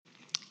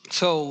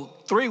So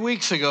 3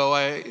 weeks ago,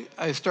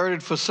 I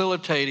started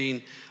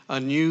facilitating a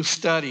new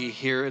study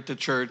here at the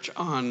church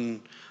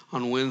on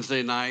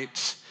Wednesday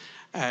nights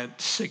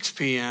at 6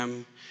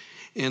 p.m.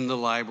 in the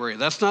library.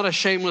 That's not a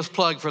shameless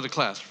plug for the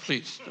class,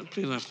 please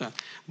understand.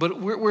 But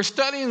we're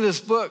studying this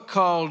book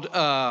called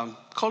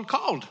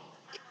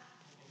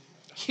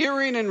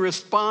Hearing and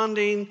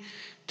Responding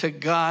to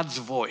God's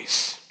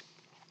Voice.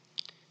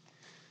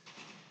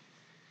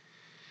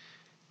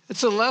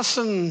 It's a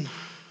lesson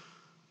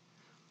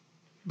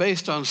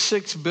based on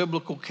 6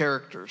 biblical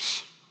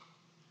characters,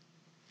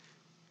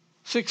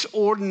 6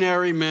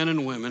 ordinary men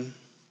and women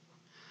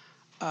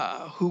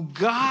who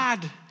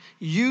God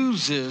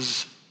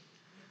uses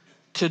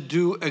to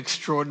do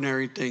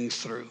extraordinary things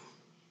through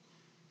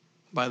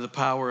by the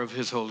power of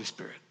his Holy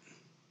Spirit,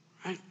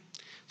 right?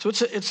 So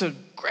it's a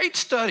great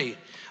study.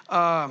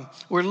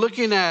 We've looked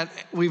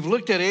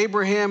at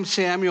Abraham,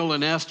 Samuel,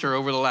 and Esther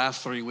over the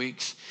last 3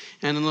 weeks.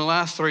 And in the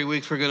last 3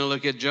 weeks, we're going to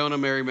look at Jonah,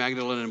 Mary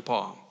Magdalene, and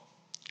Paul.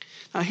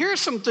 Now, here are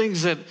some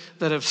things that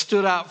have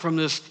stood out from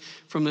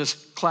this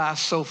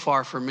class so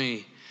far for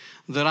me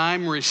that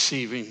I'm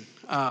receiving.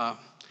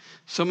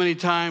 So many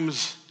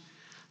times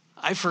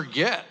I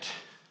forget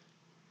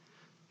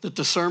that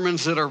the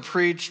sermons that are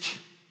preached,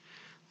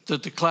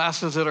 that the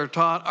classes that are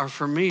taught are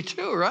for me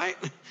too, right?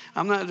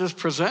 I'm not just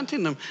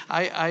presenting them.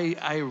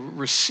 I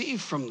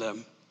receive from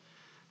them.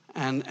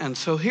 And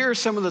so here are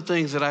some of the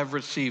things that I've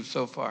received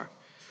so far.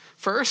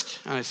 First,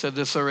 and I said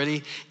this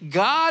already,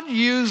 God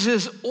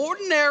uses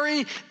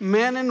ordinary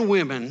men and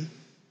women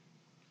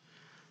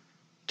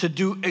to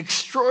do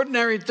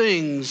extraordinary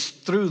things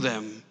through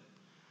them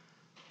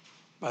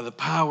by the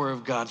power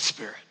of God's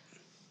Spirit.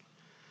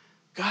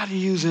 God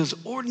uses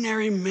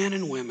ordinary men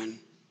and women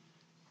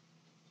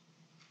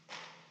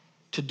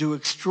to do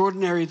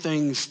extraordinary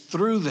things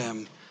through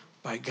them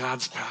by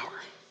God's power.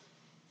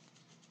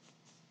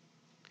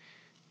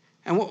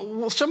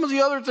 And some of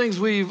the other things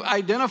we've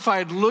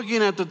identified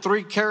looking at the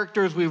 3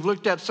 characters we've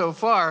looked at so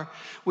far,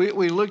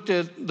 we looked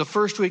at the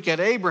first week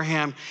at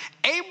Abraham.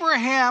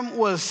 Abraham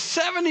was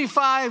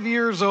 75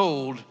 years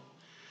old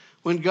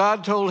when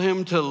God told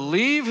him to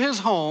leave his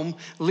home,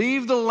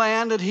 leave the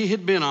land that he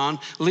had been on,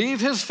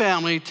 leave his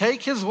family,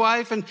 take his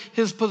wife and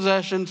his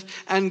possessions,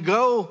 and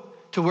go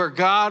to where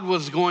God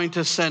was going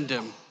to send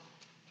him.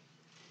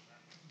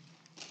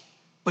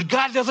 But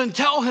God doesn't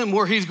tell him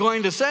where he's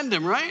going to send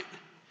him, right?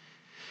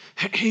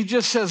 He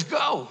just says,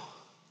 go.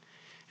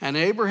 And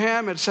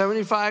Abraham, at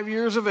 75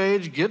 years of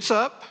age, gets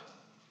up,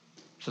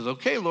 says,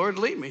 okay, Lord,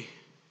 lead me.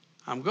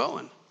 I'm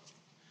going.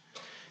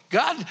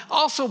 God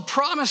also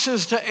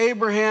promises to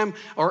Abraham,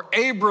 or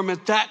Abram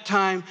at that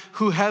time,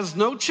 who has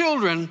no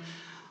children,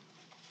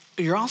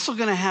 you're also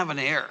going to have an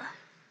heir.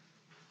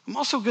 I'm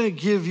also going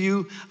to give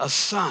you a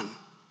son.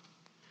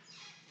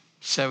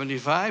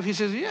 75, he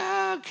says,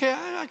 yeah, okay,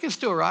 I can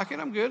still rock it.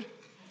 I'm good.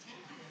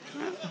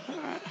 All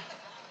right.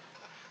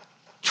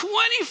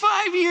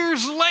 25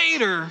 years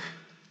later,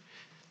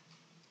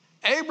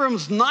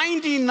 Abram's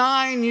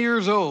 99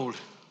 years old.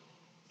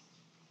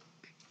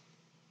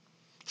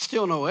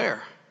 Still no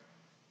heir.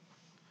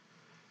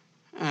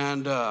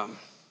 And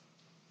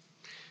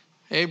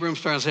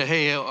Abram's trying to say,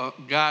 hey,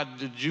 God,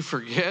 did you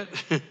forget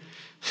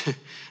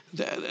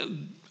that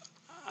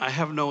I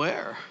have no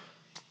heir?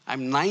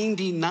 I'm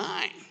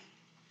 99.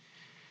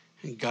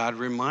 And God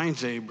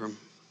reminds Abram,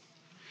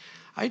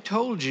 I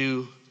told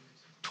you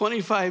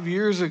 25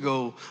 years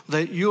ago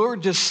that your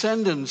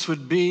descendants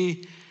would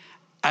be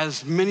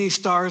as many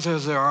stars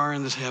as there are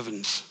in the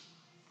heavens.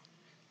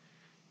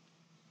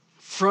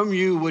 From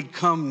you would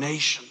come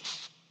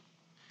nations.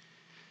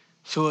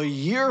 So a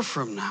year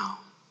from now,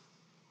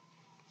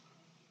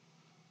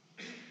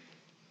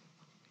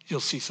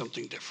 you'll see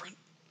something different.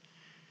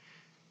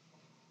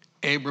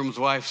 Abram's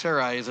wife,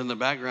 Sarai, is in the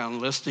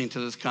background listening to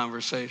this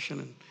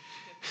conversation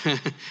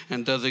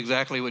and does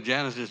exactly what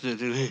Janice just did.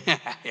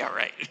 Yeah,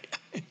 right.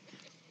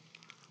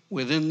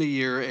 Within the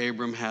year,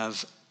 Abram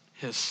has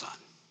his son.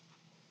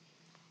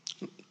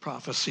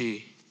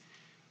 Prophecy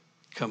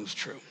comes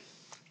true.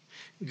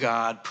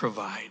 God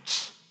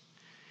provides,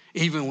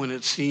 even when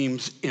it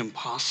seems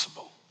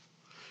impossible.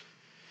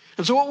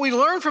 And so what we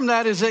learn from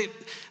that is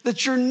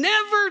that you're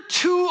never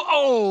too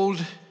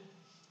old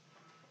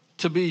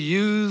to be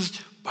used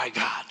by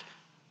God.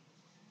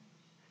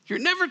 You're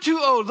never too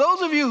old.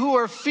 Those of you who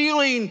are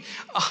feeling,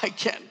 oh, I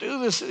can't do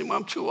this anymore,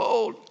 I'm too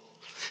old.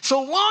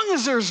 So long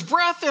as there's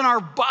breath in our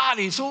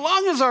body, so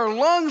long as our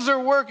lungs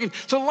are working,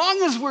 so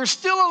long as we're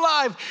still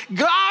alive,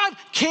 God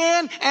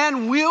can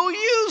and will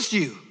use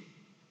you.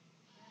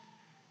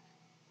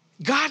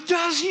 God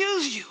does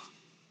use you.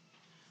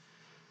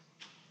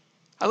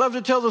 I love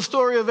to tell the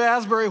story of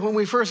Asbury when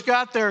we first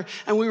got there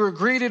and we were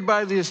greeted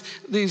by these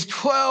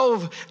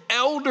 12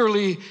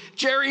 elderly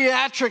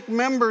geriatric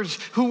members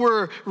who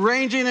were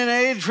ranging in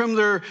age from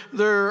their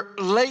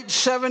late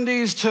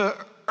 70s to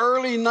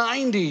early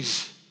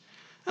 90s.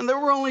 And there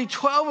were only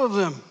 12 of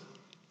them.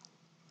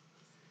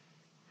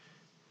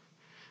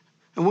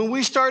 And when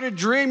we started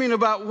dreaming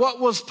about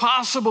what was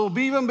possible,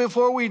 even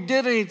before we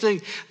did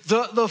anything,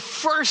 the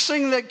first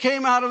thing that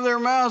came out of their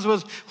mouths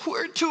was,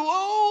 we're too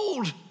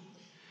old.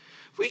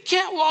 We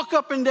can't walk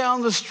up and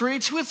down the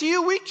streets with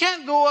you. We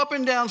can't go up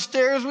and down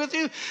stairs with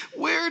you.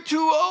 We're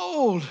too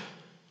old.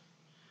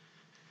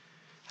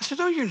 I said,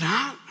 no, you're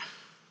not.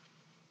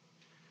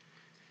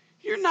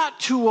 You're not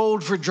too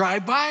old for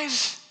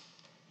drive-bys.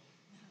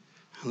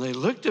 And they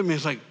looked at me,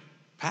 it's like,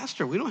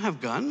 Pastor, we don't have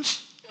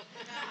guns.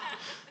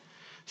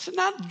 I said,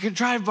 not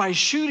drive-by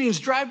shootings,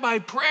 drive-by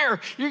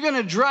prayer. You're going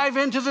to drive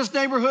into this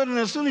neighborhood, and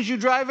as soon as you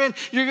drive in,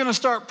 you're going to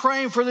start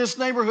praying for this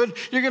neighborhood.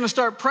 You're going to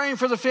start praying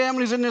for the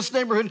families in this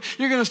neighborhood.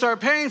 You're going to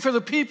start praying for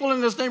the people in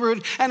this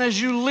neighborhood. And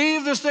as you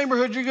leave this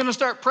neighborhood, you're going to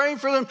start praying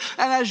for them.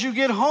 And as you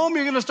get home,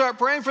 you're going to start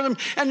praying for them.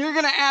 And you're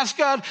going to ask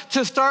God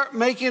to start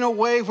making a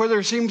way where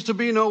there seems to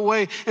be no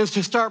way, and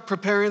to start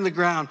preparing the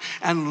ground.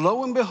 And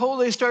lo and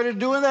behold, they started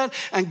doing that.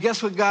 And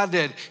guess what God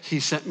did?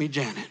 He sent me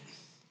Janet.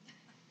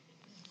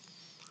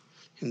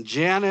 And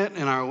Janet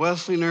and our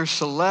Wesley nurse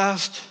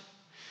Celeste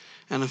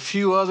and a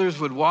few others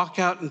would walk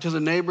out into the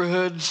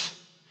neighborhoods,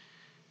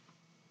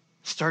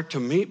 start to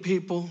meet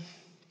people.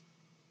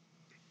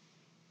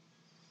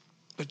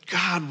 But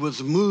God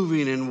was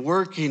moving and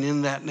working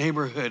in that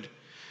neighborhood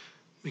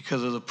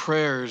because of the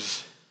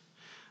prayers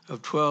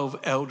of 12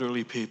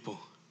 elderly people.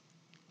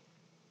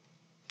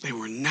 They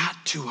were not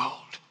too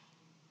old.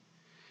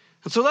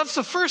 And so that's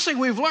the first thing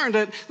we've learned,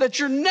 that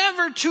you're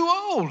never too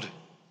old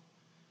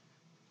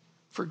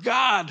for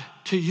God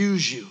to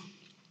use you.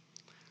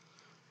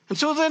 And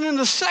so then in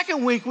the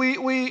second week,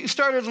 we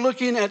started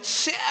looking at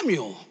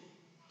Samuel,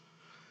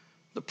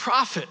 the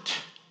prophet,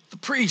 the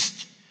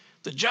priest,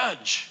 the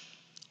judge.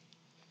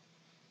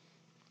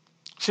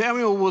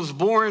 Samuel was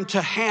born to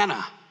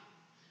Hannah.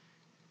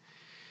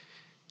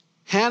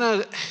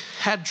 Hannah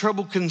had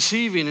trouble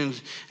conceiving,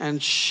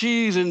 and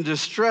she's in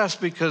distress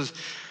because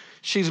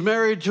she's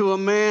married to a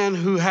man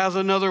who has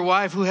another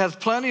wife who has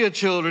plenty of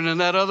children,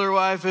 and that other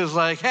wife is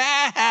like,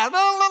 I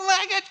don't look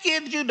like I got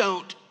kids, you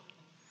don't.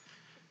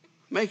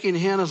 Making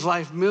Hannah's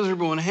life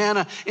miserable, and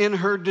Hannah, in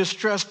her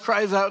distress,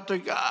 cries out to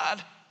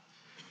God,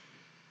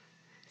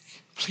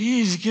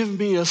 please give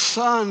me a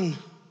son.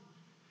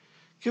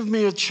 Give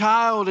me a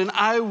child, and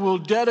I will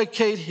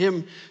dedicate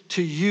him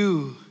to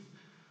you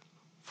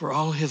for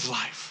all his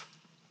life.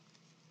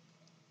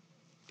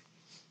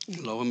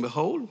 And lo and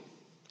behold,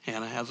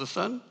 Hannah has a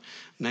son,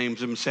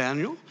 names him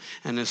Samuel,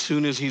 and as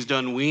soon as he's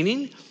done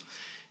weaning,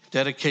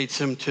 dedicates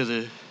him to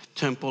the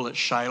temple at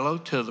Shiloh,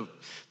 to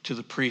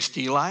the priest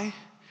Eli,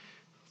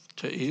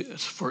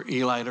 for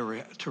Eli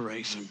to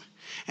raise him.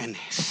 And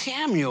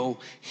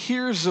Samuel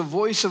hears the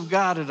voice of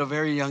God at a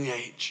very young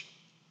age.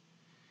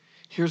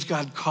 Here's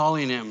God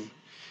calling him.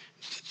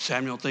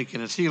 Samuel,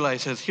 thinking it's Eli,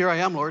 says, here I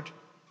am, Lord.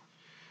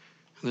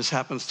 And this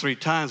happens 3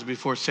 times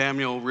before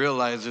Samuel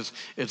realizes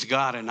it's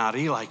God and not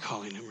Eli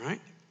calling him,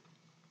 right?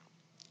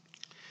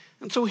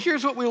 And so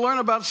here's what we learn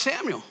about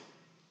Samuel.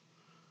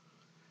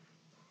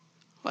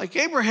 Like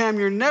Abraham,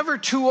 you're never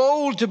too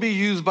old to be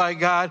used by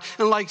God.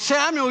 And like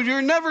Samuel,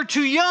 you're never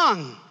too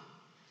young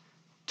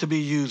to be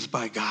used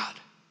by God.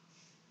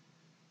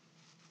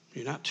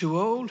 You're not too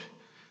old,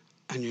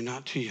 and you're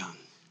not too young.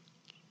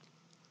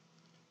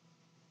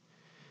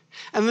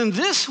 And then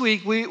this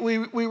week, we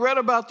read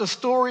about the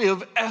story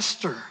of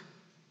Esther,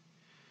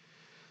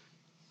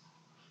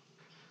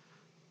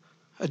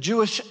 a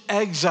Jewish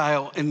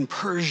exile in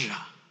Persia,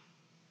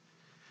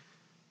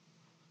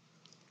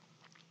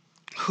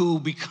 who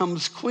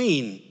becomes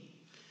queen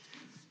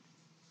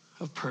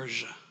of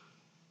Persia,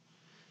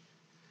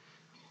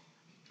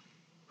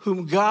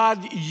 whom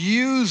God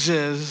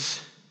uses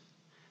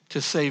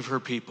to save her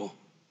people.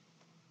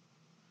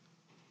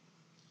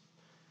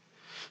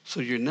 So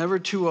you're never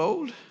too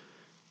old,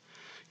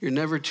 you're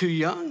never too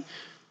young,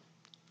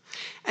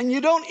 and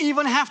you don't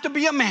even have to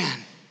be a man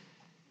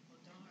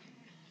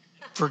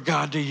for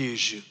God to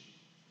use you.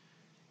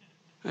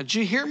 Now, did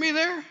you hear me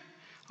there?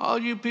 All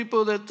you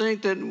people that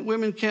think that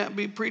women can't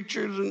be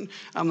preachers, and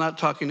I'm not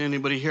talking to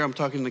anybody here, I'm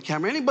talking to the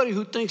camera. Anybody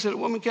who thinks that a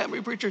woman can't be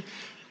a preacher,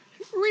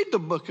 read the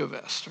book of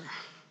Esther.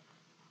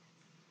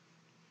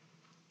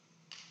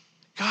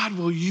 God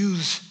will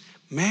use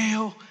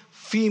male,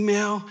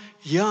 female,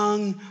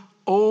 young,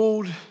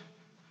 old,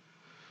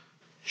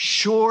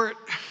 short,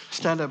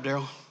 stand up,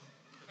 Daryl,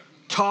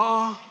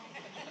 tall,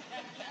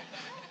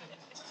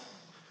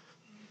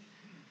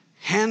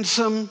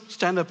 handsome,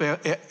 stand up,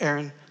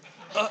 Aaron.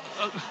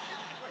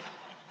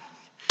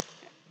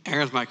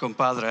 Aaron's my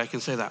compadre, I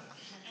can say that.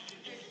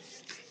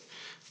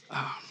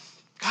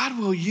 God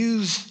will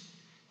use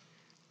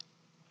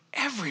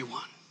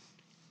everyone,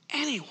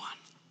 anyone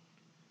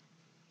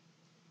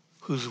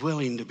who's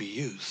willing to be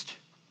used.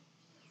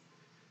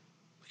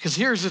 Because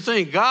here's the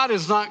thing, God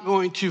is not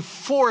going to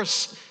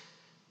force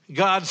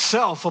God's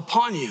self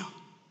upon you.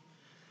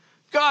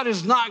 God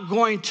is not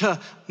going to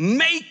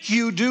make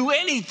you do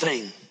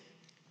anything.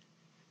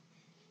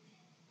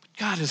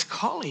 God is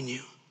calling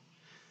you.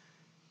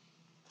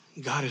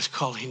 God is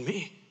calling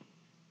me.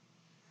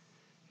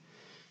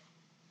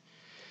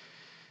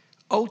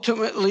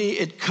 Ultimately,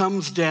 it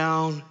comes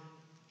down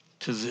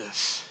to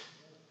this: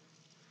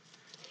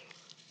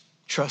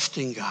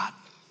 trusting God.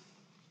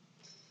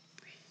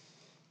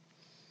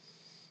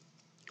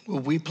 Will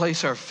we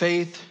place our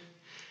faith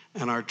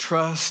and our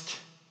trust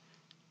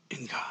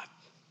in God?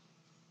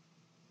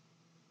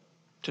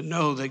 To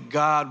know that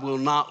God will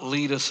not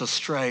lead us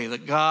astray,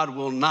 that God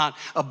will not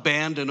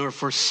abandon or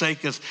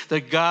forsake us,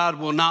 that God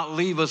will not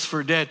leave us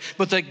for dead,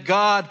 but that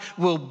God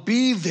will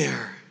be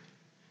there.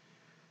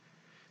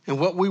 And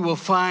what we will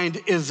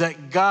find is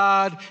that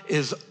God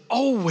is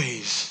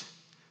always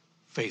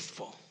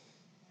faithful.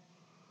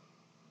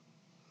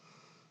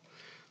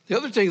 The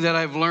other thing that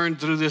I've learned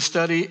through this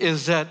study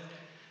is that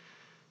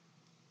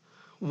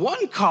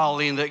one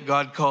calling that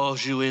God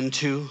calls you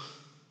into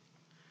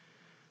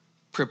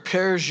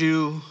prepares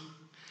you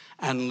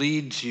and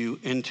leads you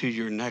into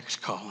your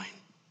next calling.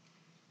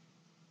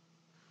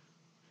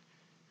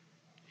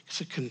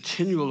 It's a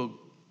continual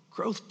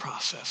growth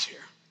process here.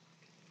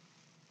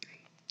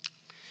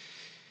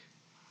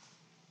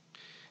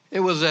 It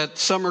was at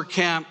summer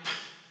camp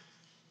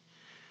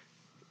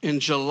in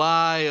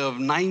July of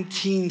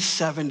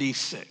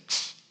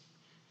 1976.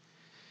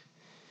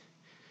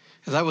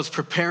 As I was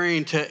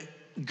preparing to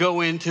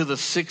go into the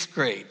 6th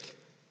grade,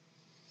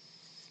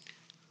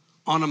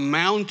 on a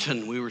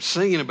mountain, we were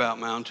singing about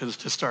mountains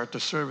to start the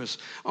service,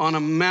 on a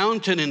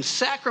mountain in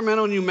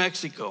Sacramento, New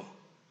Mexico,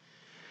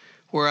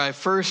 where I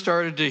first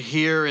started to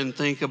hear and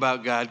think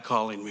about God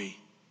calling me.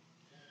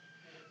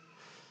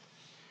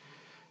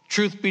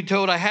 Truth be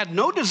told, I had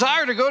no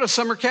desire to go to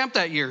summer camp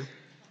that year.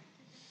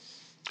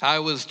 I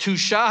was too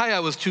shy,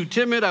 I was too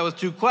timid, I was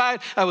too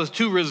quiet, I was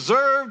too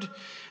reserved,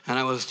 and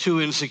I was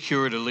too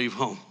insecure to leave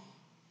home.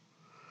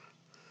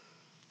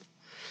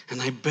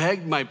 And I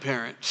begged my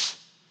parents,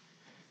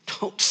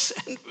 don't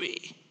send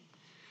me.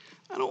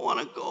 I don't want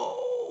to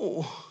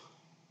go.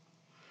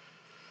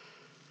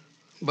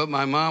 But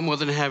my mom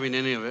wasn't having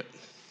any of it.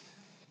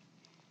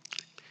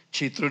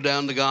 She threw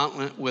down the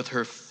gauntlet with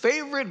her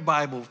favorite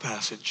Bible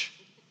passage.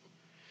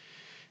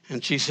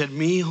 And she said,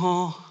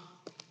 Mijo,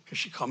 because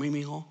she called me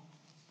Mijo.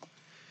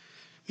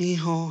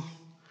 Mijo,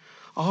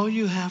 all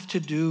you have to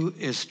do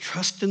is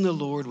trust in the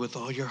Lord with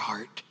all your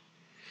heart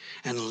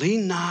and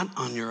lean not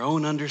on your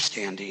own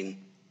understanding.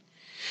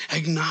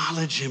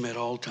 Acknowledge him at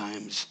all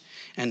times,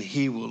 and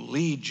he will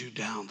lead you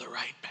down the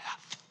right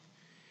path.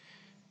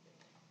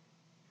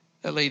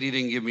 That lady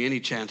didn't give me any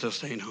chance of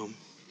staying home.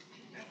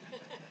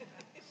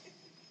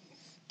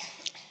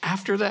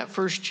 After that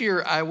first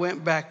year, I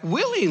went back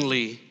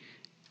willingly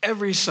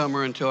every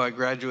summer until I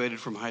graduated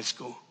from high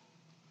school.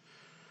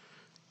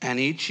 And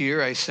each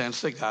year I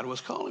sensed that God was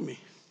calling me.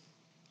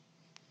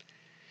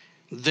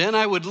 Then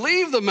I would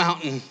leave the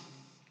mountain,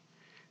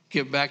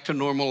 get back to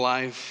normal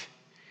life,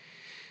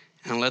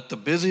 and let the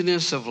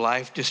busyness of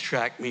life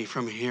distract me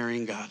from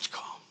hearing God's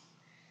call.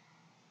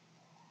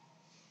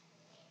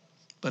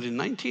 But in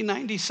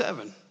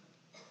 1997,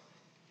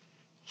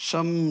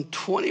 some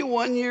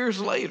 21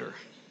 years later,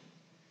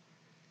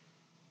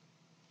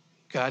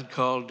 God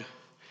called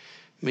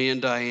me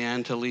and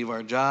Diane to leave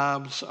our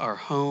jobs, our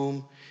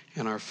home,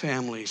 and our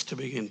families to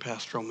begin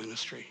pastoral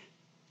ministry.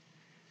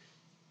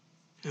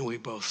 And we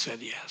both said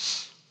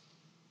yes.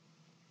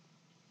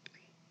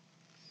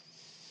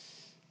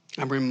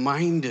 I'm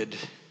reminded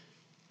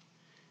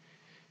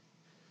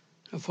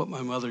of what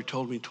my mother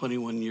told me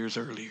 21 years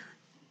earlier.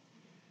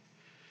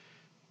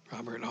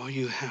 Robert, all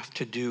you have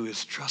to do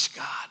is trust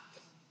God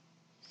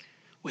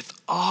with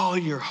all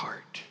your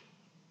heart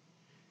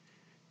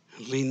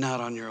and lean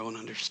not on your own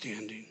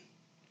understanding.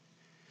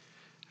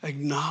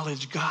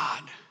 Acknowledge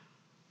God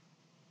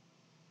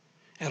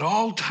at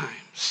all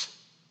times,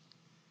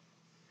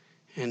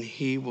 and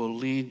he will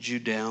lead you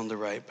down the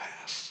right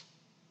path.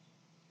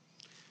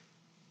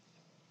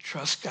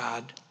 Trust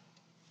God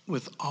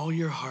with all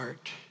your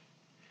heart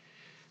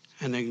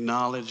and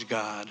acknowledge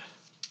God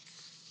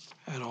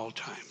at all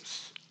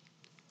times.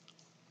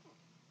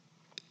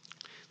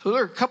 So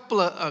there are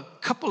a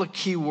couple of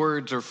key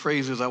words or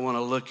phrases I want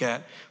to look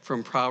at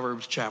from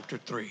Proverbs chapter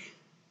 3.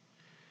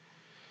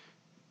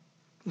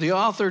 The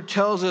author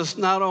tells us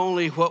not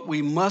only what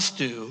we must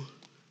do,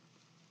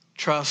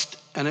 trust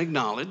and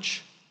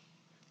acknowledge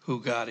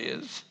who God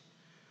is,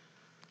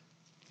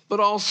 but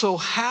also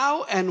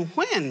how and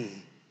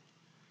when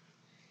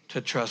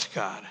to trust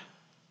God.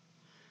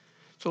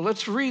 So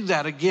let's read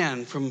that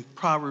again from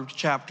Proverbs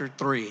chapter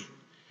 3,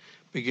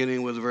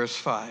 beginning with verse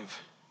 5.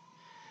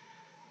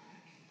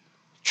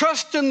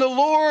 Trust in the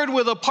Lord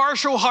with a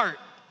partial heart.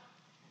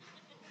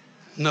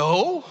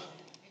 No.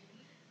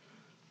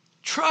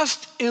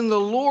 Trust in the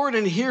Lord,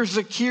 and here's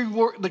the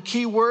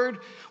key word,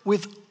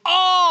 with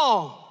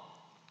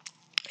all,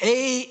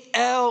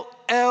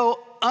 A-L-L,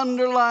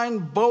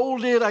 underlined,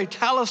 bolded,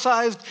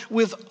 italicized,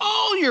 with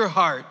all your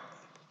heart.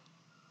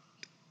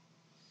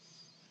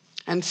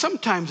 And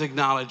sometimes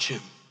acknowledge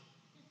him.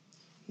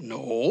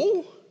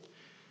 No.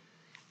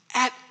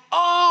 At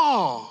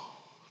all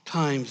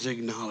times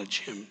acknowledge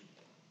him.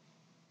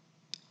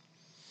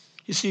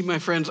 You see, my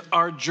friends,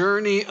 our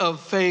journey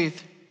of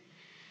faith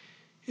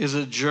is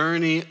a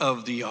journey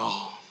of the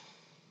all.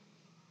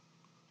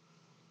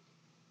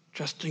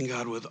 Trusting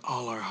God with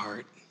all our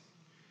heart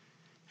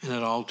and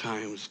at all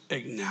times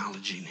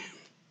acknowledging him.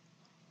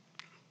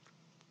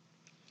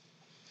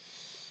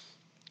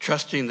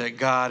 Trusting that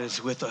God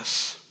is with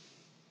us.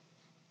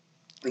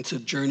 It's a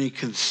journey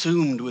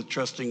consumed with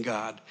trusting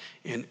God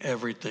in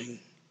everything.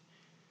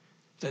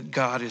 That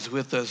God is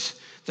with us,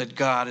 that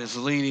God is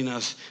leading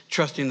us,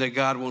 trusting that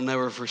God will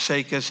never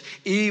forsake us,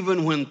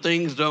 even when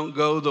things don't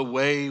go the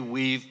way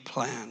we've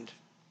planned.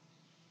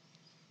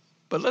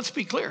 But let's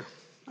be clear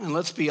and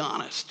let's be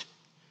honest.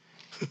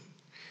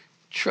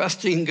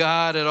 Trusting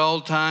God at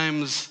all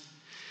times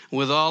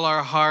with all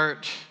our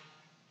heart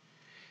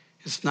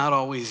is not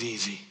always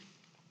easy.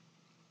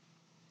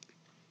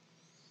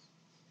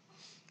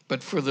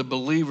 But for the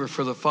believer,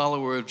 for the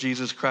follower of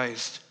Jesus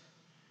Christ,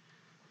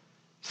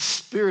 the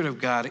Spirit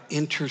of God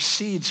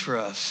intercedes for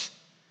us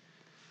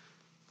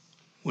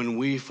when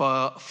we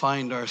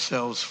find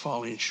ourselves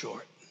falling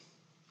short,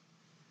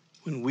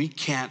 when we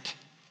can't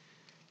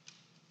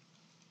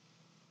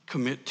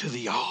commit to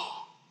the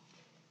all.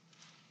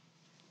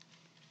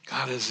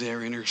 God is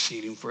there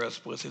interceding for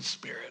us with his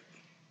Spirit.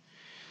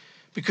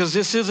 Because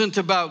this isn't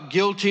about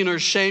guilting or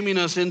shaming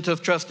us into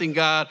trusting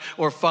God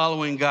or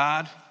following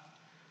God,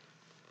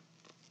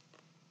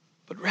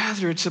 but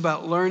rather it's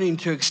about learning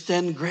to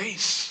extend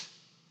grace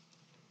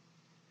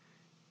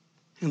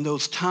in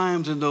those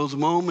times, in those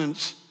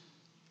moments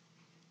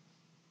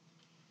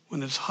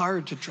when it's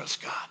hard to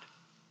trust God,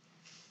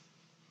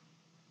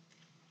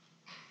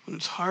 when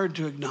it's hard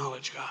to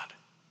acknowledge God.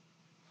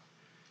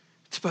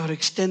 It's about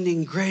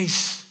extending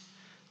grace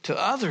to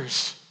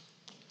others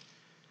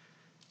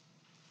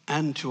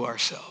and to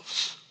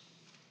ourselves.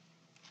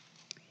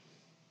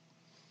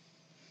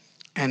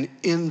 And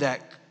in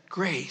that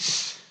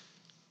grace,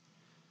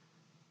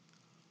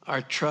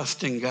 our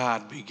trust in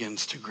God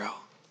begins to grow.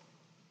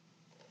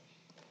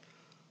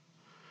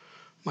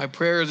 My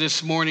prayer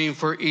this morning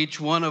for each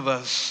one of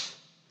us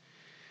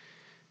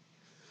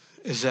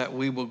is that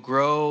we will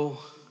grow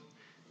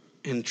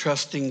in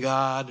trusting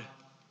God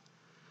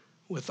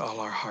with all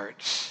our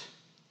hearts,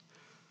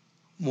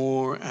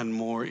 more and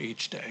more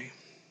each day.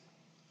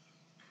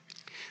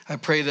 I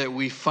pray that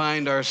we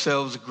find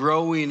ourselves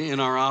growing in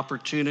our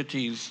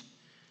opportunities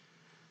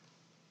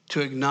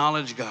to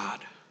acknowledge God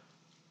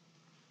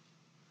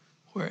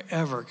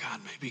wherever God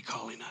may be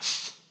calling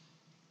us.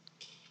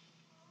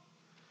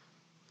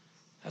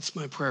 That's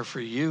my prayer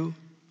for you.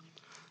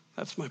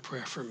 That's my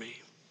prayer for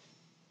me.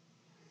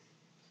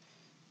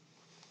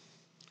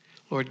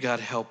 Lord God,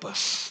 help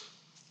us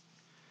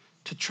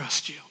to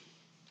trust you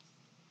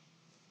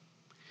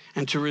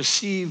and to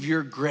receive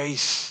your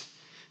grace,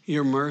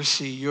 your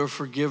mercy, your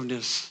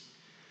forgiveness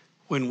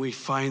when we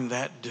find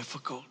that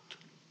difficult.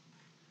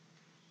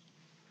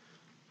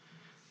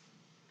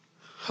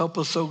 Help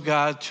us, oh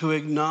God, to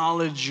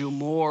acknowledge you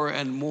more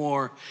and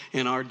more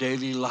in our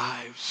daily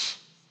lives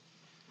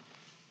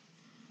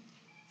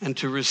and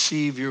to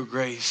receive your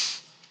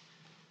grace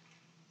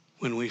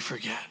when we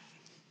forget.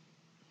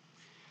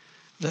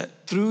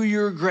 That through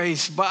your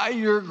grace, by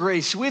your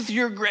grace, with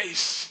your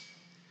grace,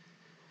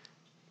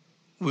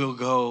 we'll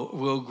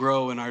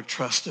grow in our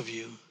trust of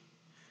you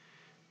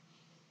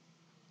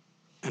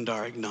and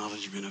our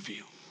acknowledgement of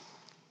you.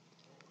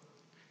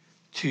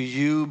 To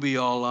you be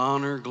all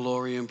honor,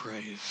 glory, and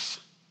praise.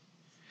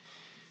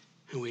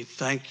 And we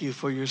thank you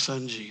for your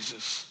Son,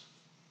 Jesus.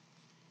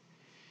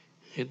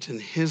 It's in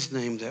his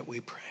name that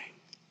we pray.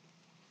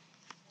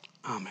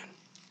 Amen.